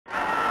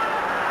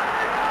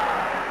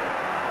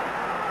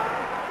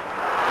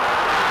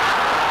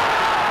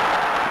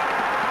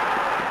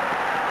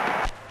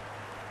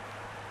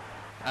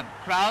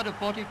crowd of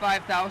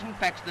 45,000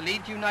 packs the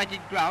Leeds United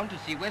ground to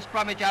see West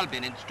Bromwich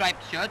Albion in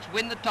striped shirts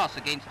win the toss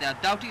against their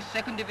doughty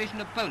second division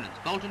opponents,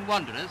 Bolton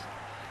Wanderers,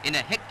 in a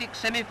hectic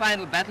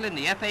semi-final battle in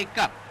the FA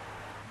Cup.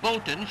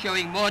 Bolton,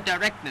 showing more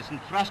directness and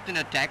thrust in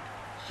attack,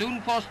 soon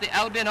forced the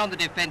Albion on the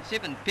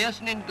defensive, and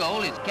Pearson in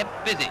goal is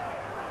kept busy.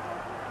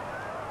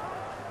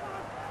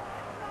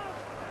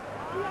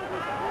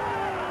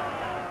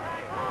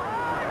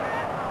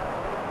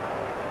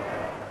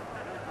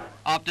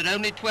 After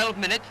only 12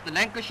 minutes, the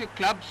Lancashire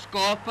club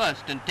score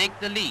first and take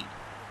the lead.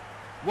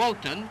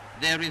 Walton,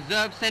 their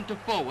reserve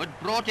centre-forward,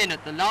 brought in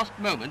at the last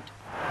moment,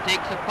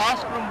 takes a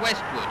pass from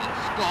Westwood and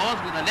scores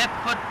with a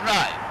left-foot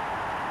drive.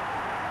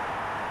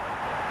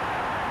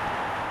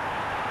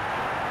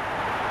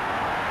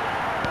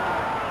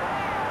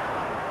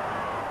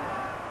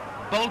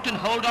 Bolton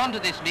hold on to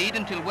this lead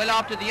until well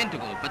after the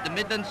interval, but the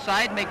Midlands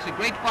side makes a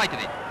great fight of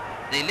it.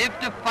 They live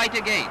to fight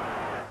again.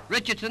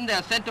 Richardson,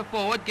 their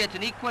centre-forward, gets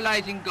an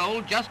equalising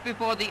goal just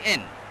before the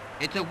end.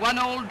 It's a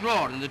 1-1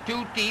 draw and the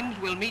two teams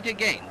will meet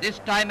again, this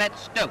time at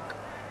Stoke.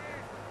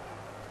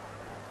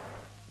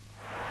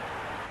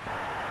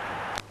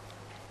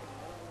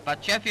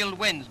 But Sheffield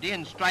Wednesday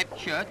in striped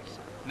shirts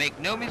make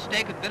no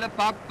mistake at Villa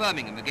Park,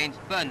 Birmingham against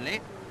Burnley,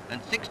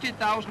 and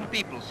 60,000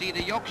 people see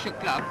the Yorkshire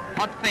club,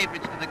 hot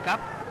favourites for the cup,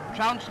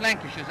 trounce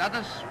Lancashire's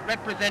other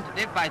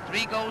representative by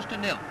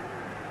 3-0.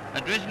 A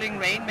drizzling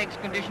rain makes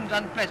conditions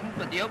unpleasant,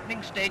 but the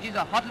opening stages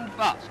are hot and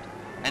fast,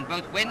 and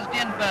both Wednesday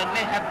and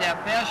Burnley have their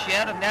fair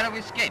share of narrow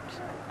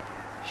escapes.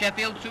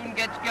 Sheffield soon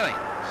gets going.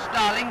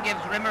 Starling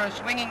gives Rimmer a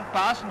swinging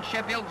pass, and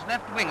Sheffield's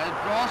left winger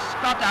draws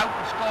Scott out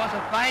and scores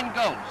a fine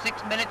goal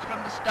 6 minutes from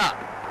the start.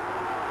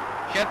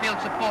 Sheffield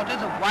supporters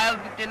are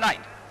wild with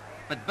delight,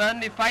 but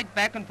Burnley fight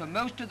back, and for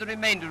most of the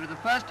remainder of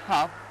the first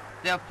half,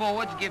 their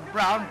forwards give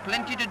Brown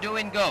plenty to do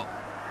in goal.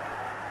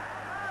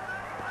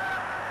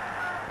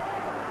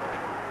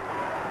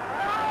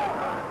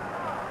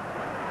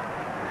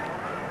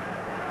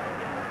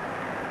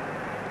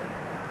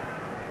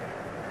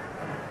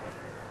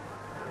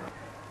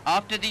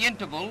 After the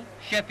interval,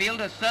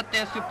 Sheffield assert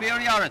their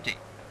superiority.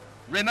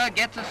 Rimmer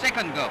gets a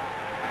second goal.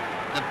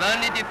 The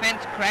Burnley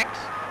defence cracks,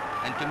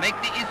 and to make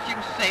the issue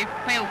safe,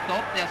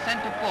 Palethorpe, their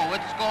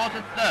centre-forward, scores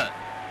a third.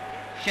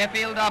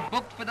 Sheffield are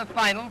booked for the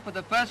final for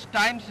the first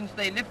time since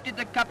they lifted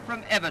the cup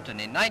from Everton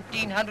in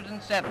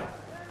 1907.